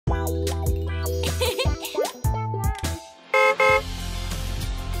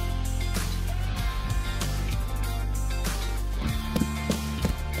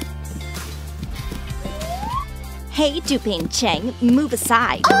Hey, Dupin Cheng, move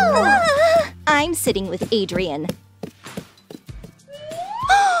aside. I'm sitting with Adrien.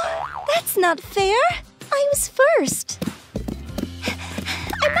 That's not fair. I was first.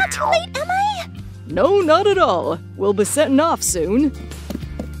 I'm not too late, am I? No, not at all. We'll be setting off soon.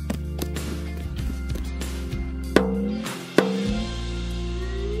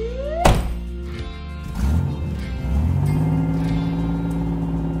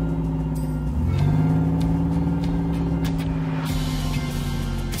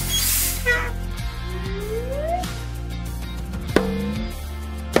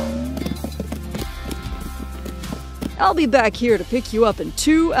 I'll be back here to pick you up in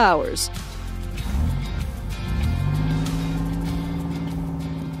 2 hours.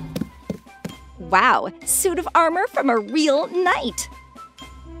 Wow, suit of armor from a real knight.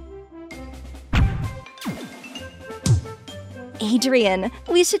 Adrien,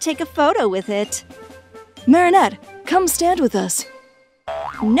 we should take a photo with it. Marinette, come stand with us.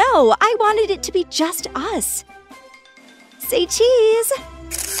 No, I wanted it to be just us. Say cheese.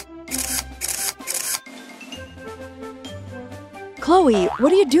 Chloe,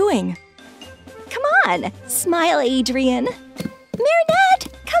 what are you doing? Come on, smile, Adrien. Marinette,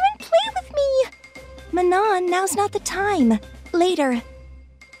 come and play with me. Manon, now's not the time. Later.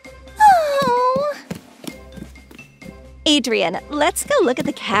 Oh. Adrien, let's go look at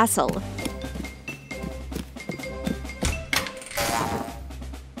the castle.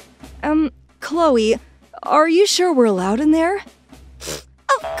 Chloe, are you sure we're allowed in there?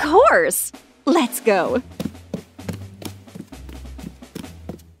 Of course. Let's go.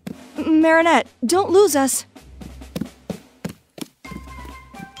 Marinette, don't lose us.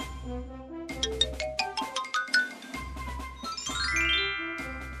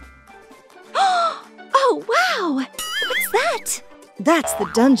 Oh, wow! What's that? That's the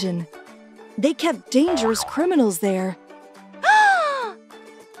dungeon. They kept dangerous criminals there.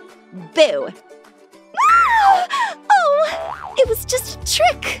 Boo! Oh, it was just a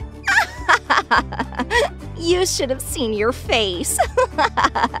trick. You should have seen your face.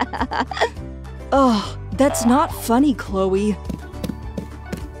 Oh, that's not funny, Chloe.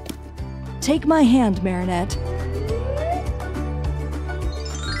 Take my hand, Marinette.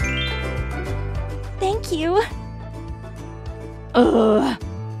 Thank you. Ugh.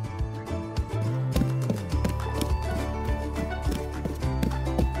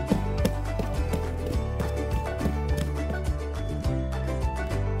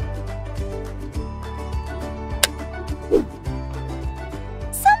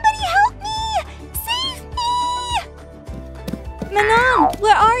 Manon,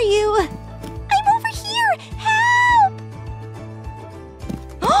 where are you? I'm over here! Help!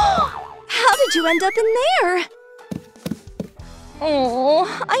 How did you end up in there? Oh,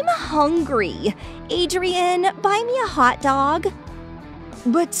 I'm hungry. Adrien, buy me a hot dog.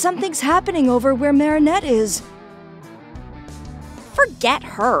 But something's happening over where Marinette is. Forget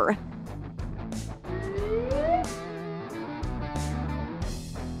her.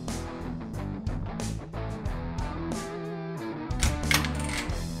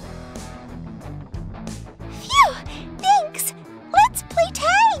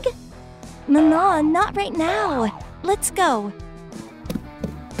 Manon, not right now. Let's go.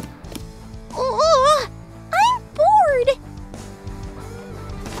 Oh, I'm bored.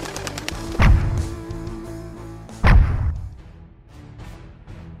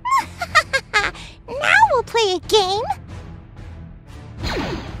 Now we'll play a game.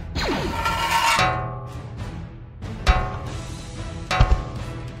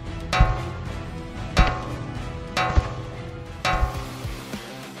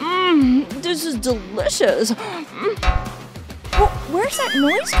 This is delicious. Well, where's that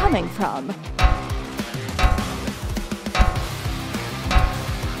noise coming from?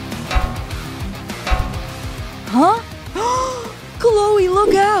 Huh? Chloe,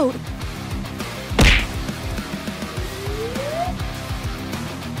 look out!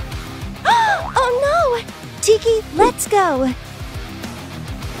 Oh no! Tiki, let's go!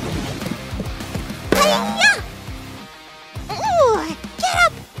 Hi-ya! Ooh, get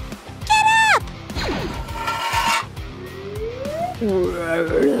up!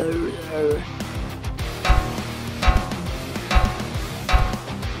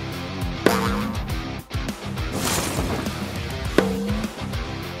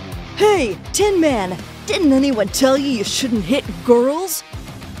 Hey, Tin Man! Didn't anyone tell you shouldn't hit girls?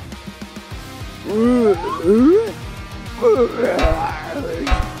 Now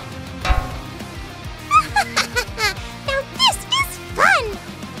this is fun!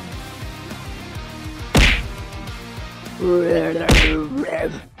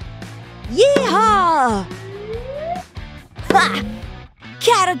 Yeehaw!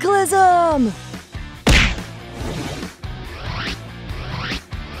 Cataclysm!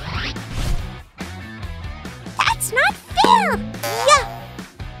 That's not fair! Yeah.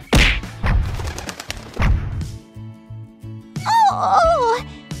 Oh,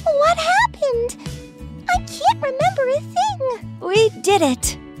 what happened? I can't remember a thing. We did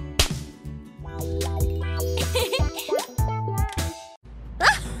it.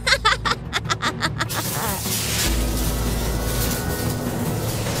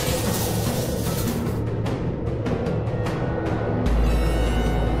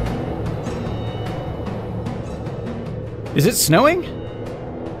 Is it snowing?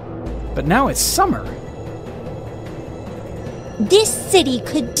 But now it's summer. This city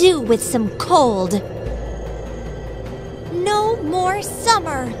could do with some cold. No more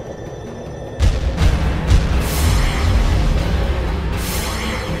summer.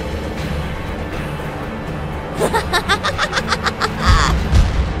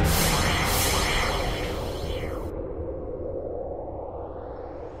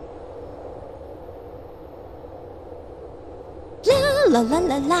 La la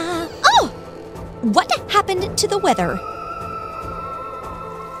la la. Oh! What happened to the weather?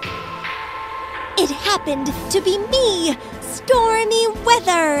 It happened to be me, Stormy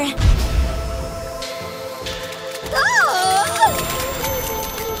Weather.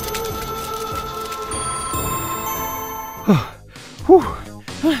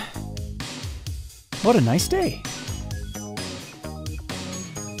 What a nice day.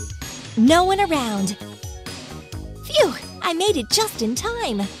 No one around. Phew, I made it just in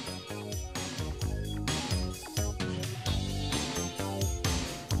time.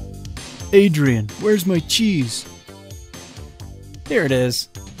 Adrien, where's my cheese? Here it is.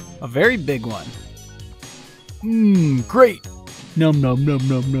 A very big one. Mmm, great. Num num num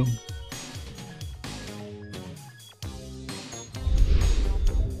num num.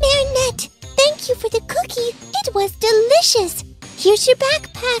 Marinette, thank you for the cookie. It was delicious. Here's your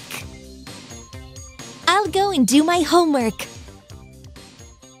backpack. I'll go and do my homework.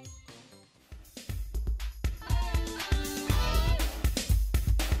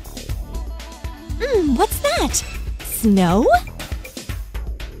 What's that? Snow?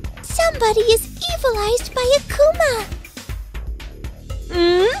 Somebody is evilized by a Kuma.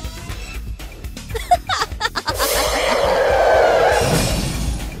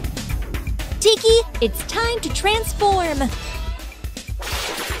 Tiki, it's time to transform.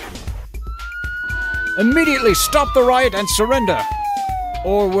 Immediately stop the riot and surrender,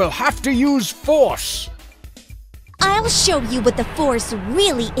 or we'll have to use force. I'll show you what the force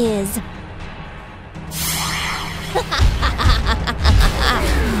really is.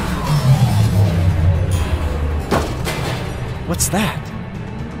 What's that?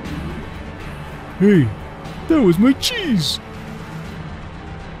 Hey, that was my cheese.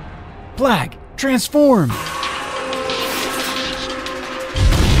 Black, transform.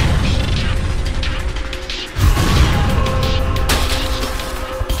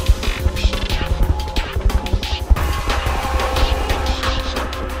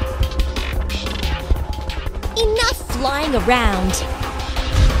 Enough flying around.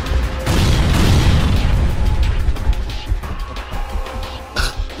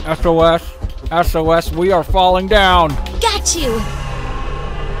 SOS, SOS, we are falling down. Got you.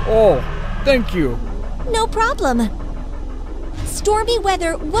 Oh, thank you. No problem. Stormy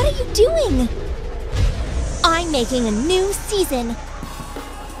Weather, what are you doing? I'm making a new season.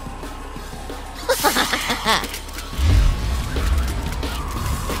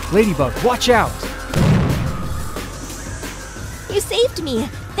 Ladybug, watch out. You saved me.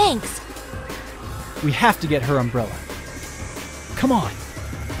 Thanks. We have to get her umbrella. Come on.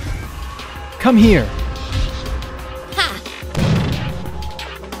 Come here. Ha!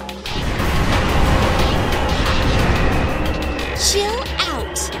 Chill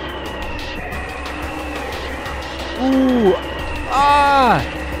out. Ooh. Ah!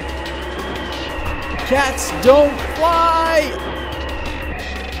 Cats don't fly!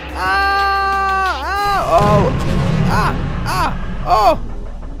 Ah! Ah! Oh! Ah! Ah! Oh!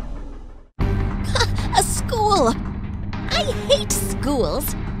 A school. I hate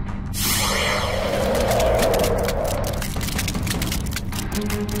schools.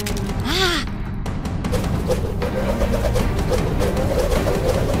 Ah.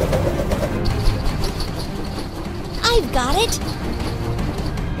 I've got it.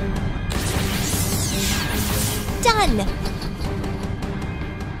 Done.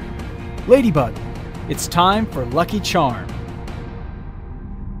 Ladybug, it's time for Lucky Charm.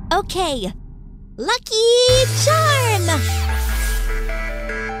 Okay. Lucky Charm.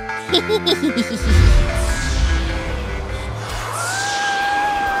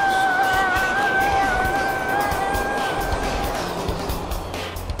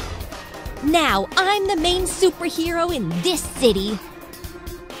 Now I'm the main superhero in this city.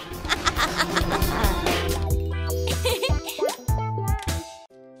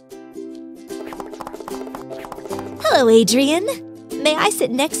 Hello, Adrien. May I sit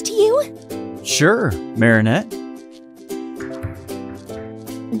next to you? Sure, Marinette.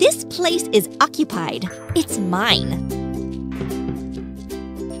 This place is occupied. It's mine.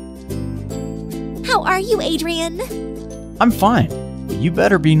 How are you, Adrien? I'm fine. You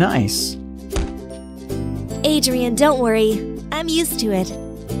better be nice. Adrien, don't worry. I'm used to it.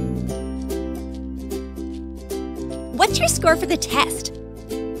 What's your score for the test?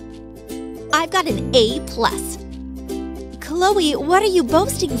 I've got an A+. Chloe, what are you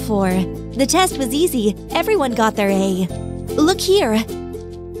boasting for? The test was easy. Everyone got their A. Look here.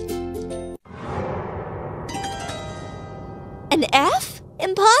 An F?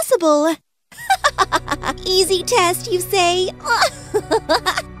 Impossible. Easy test, you say?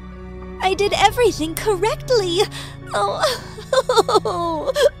 I did everything correctly. Oh.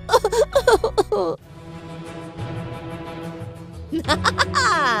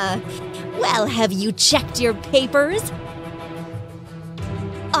 Well, have you checked your papers?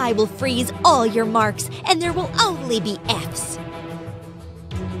 I will freeze all your marks, and there will only be Fs.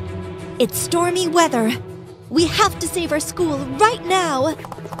 It's stormy weather. We have to save our school right now.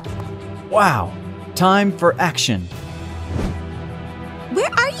 Wow, time for action.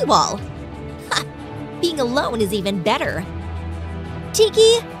 Where are you all? Being alone is even better.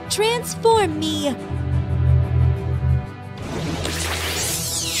 Tiki, transform me.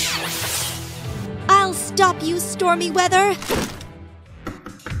 I'll stop you, stormy weather.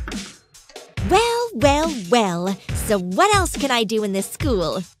 Well. So what else can I do in this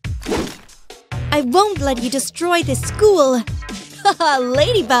school? I won't let you destroy this school.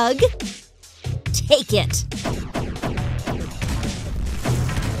 Ladybug. Take it.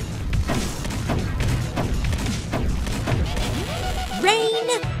 Rain,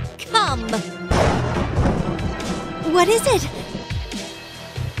 come. What is it?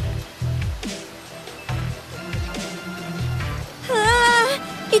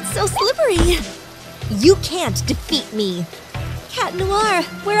 It's so slippery. You can't defeat me. Cat Noir,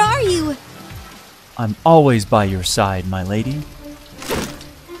 where are you? I'm always by your side, my lady.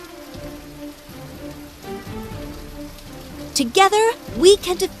 Together, we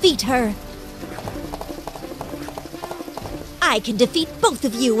can defeat her. I can defeat both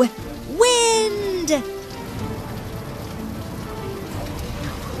of you. Wind!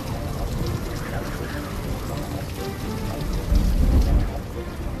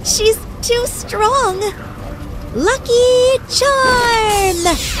 She's too strong. Lucky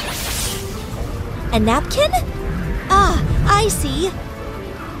charm! A napkin? Ah, I see.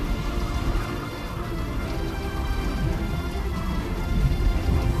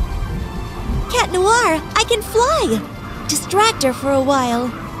 Cat Noir, I can fly. Distract her for a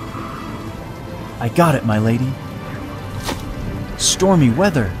while. I got it, my lady. Stormy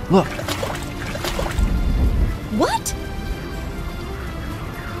weather, look. What?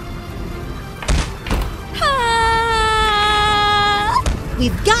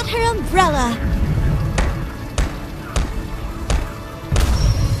 We've got her umbrella.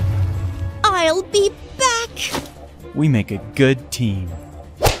 I'll be back. We make a good team.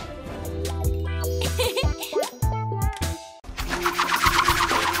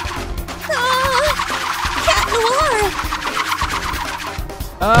 Cat Noir!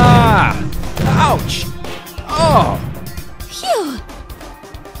 Ah! Ouch! Oh! Phew!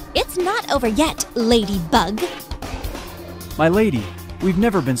 It's not over yet, Ladybug. My lady, we've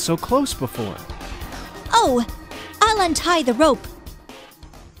never been so close before. Oh, I'll untie the rope.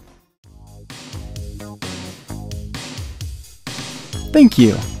 Thank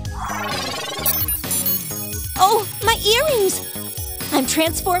you. Oh, my earrings! I'm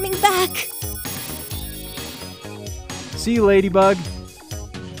transforming back. See you, Ladybug.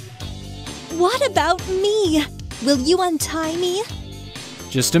 What about me? Will you untie me?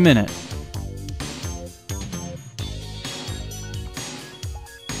 Just a minute.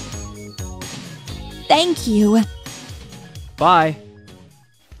 Thank you. Bye.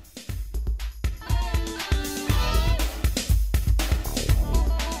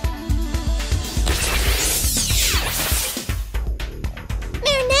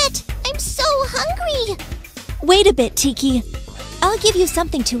 Marinette, I'm so hungry. Wait a bit, Tiki. I'll give you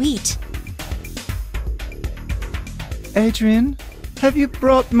something to eat. Adrien, have you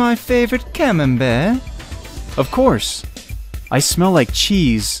brought my favorite camembert? Of course. I smell like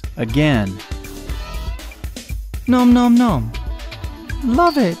cheese again. Nom nom nom.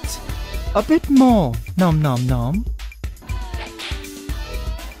 Love it. A bit more. Nom nom nom.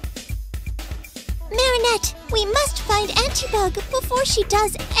 find Antibug before she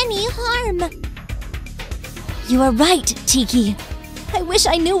does any harm. You are right, Tiki. I wish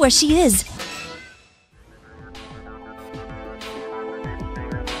I knew where she is.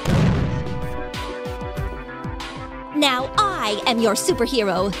 Now I am your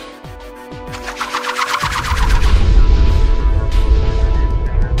superhero.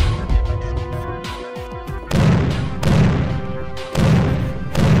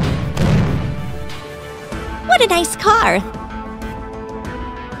 What a nice car!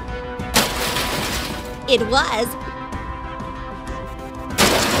 It was.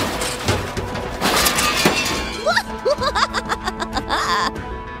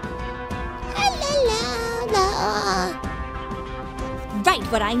 Right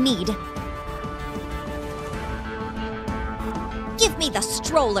what I need. Give me the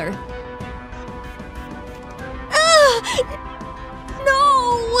stroller.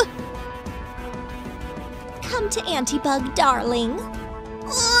 No! Come to Antibug, darling.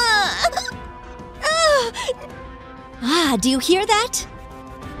 Do you hear that?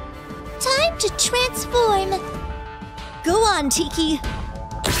 Time to transform. Go on, Tiki.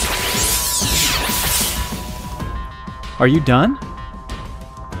 Are you done?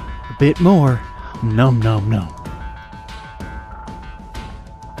 A bit more. Nom nom nom.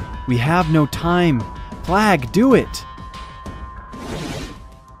 We have no time. Flag, do it.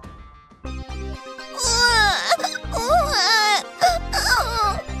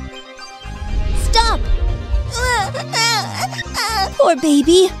 Stop! Poor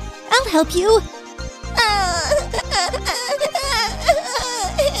baby. I'll help you.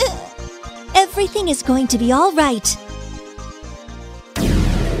 Everything is going to be all right.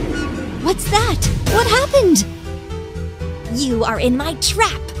 What's that? What happened? You are in my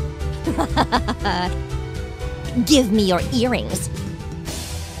trap. Give me your earrings.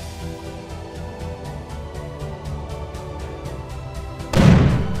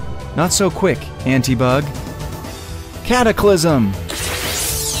 Not so quick, Antibug. Cataclysm!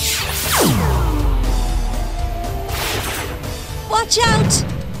 Watch out!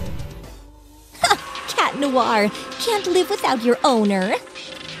 Cat Noir can't live without your owner.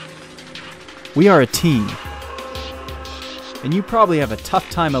 We are a team. And you probably have a tough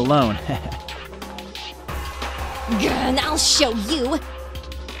time alone. Gun, I'll show you.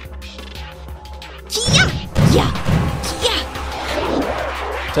 Kia! Yeah! Kia!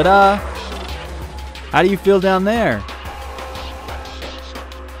 Ta-da! How do you feel down there?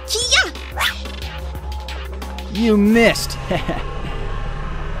 Kia! You missed!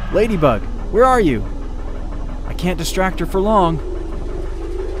 Ladybug, where are you? I can't distract her for long.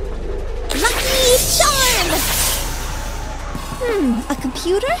 Lucky charm! A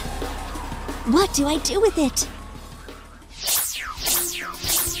computer? What do I do with it?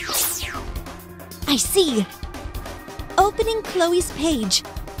 I see. Opening Chloe's page.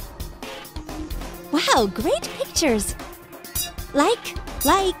 Wow, great pictures. Like,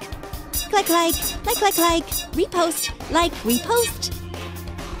 repost, repost.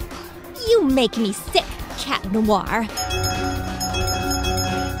 You make me sick, Cat Noir.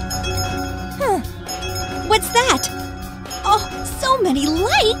 Huh. What's that? Oh, so many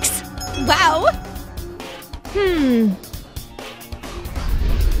likes! Wow!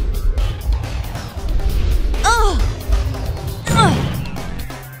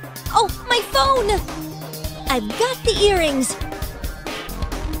 Oh, my phone! I've got the earrings.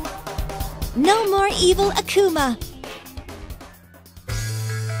 No more evil Akuma.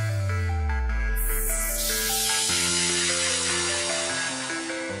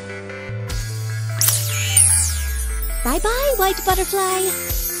 Bye-bye, white butterfly.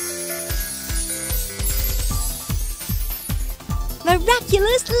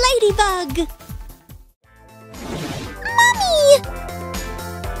 Miraculous Ladybug. Mommy!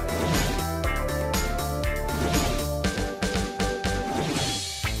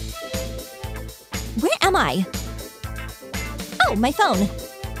 Where am I? Oh, my phone.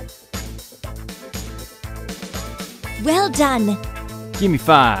 Well done. Give me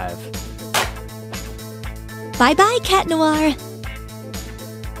 5. Bye-bye, Cat Noir.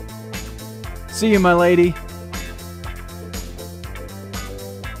 See you, my lady.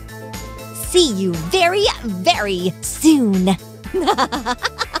 See you very, very soon.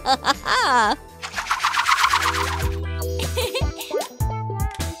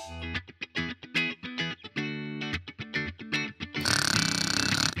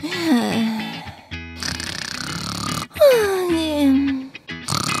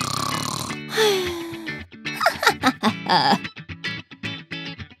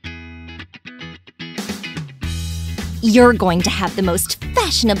 You're going to have the most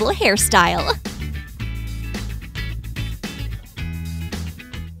fashionable hairstyle.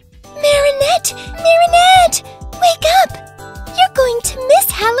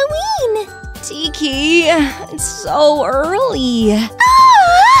 Halloween! Tiki, it's so early.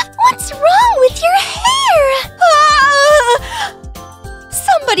 Ah! What's wrong with your hair? Ah!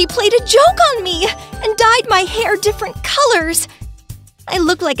 Somebody played a joke on me and dyed my hair different colors. I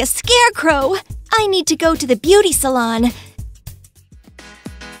look like a scarecrow. I need to go to the beauty salon.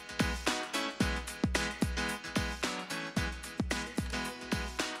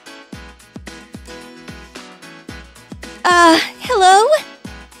 Hello?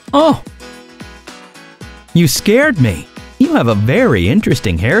 Oh! You scared me. You have a very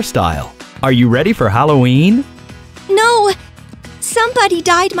interesting hairstyle. Are you ready for Halloween? No! Somebody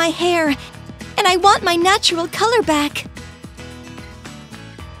dyed my hair, and I want my natural color back.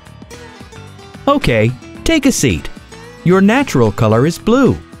 Okay, take a seat. Your natural color is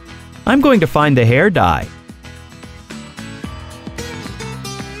blue. I'm going to find the hair dye.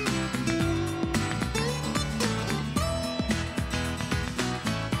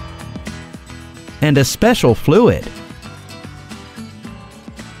 And a special fluid.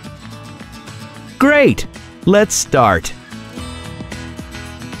 Great! Let's start.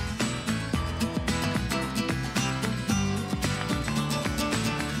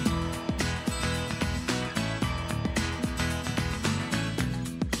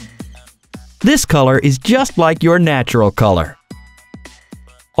 This color is just like your natural color.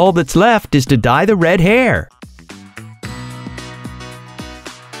 All that's left is to dye the red hair.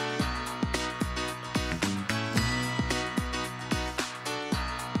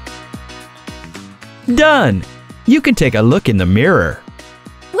 Done! You can take a look in the mirror.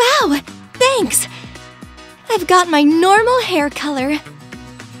 Wow, thanks. I've got my normal hair color.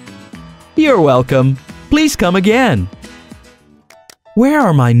 You're welcome. Please come again. Where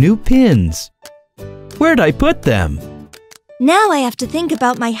are my new pins? Where'd I put them? Now I have to think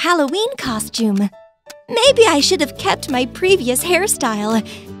about my Halloween costume. Maybe I should have kept my previous hairstyle.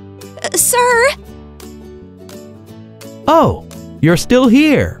 Sir? Oh, you're still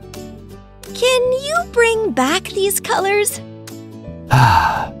here. Can you bring back these colors?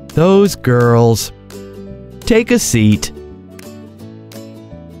 Ah, those girls. Take a seat.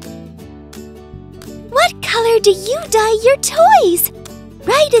 What color do you dye your toys?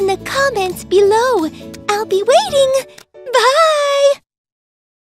 Write in the comments below. I'll be waiting. Bye!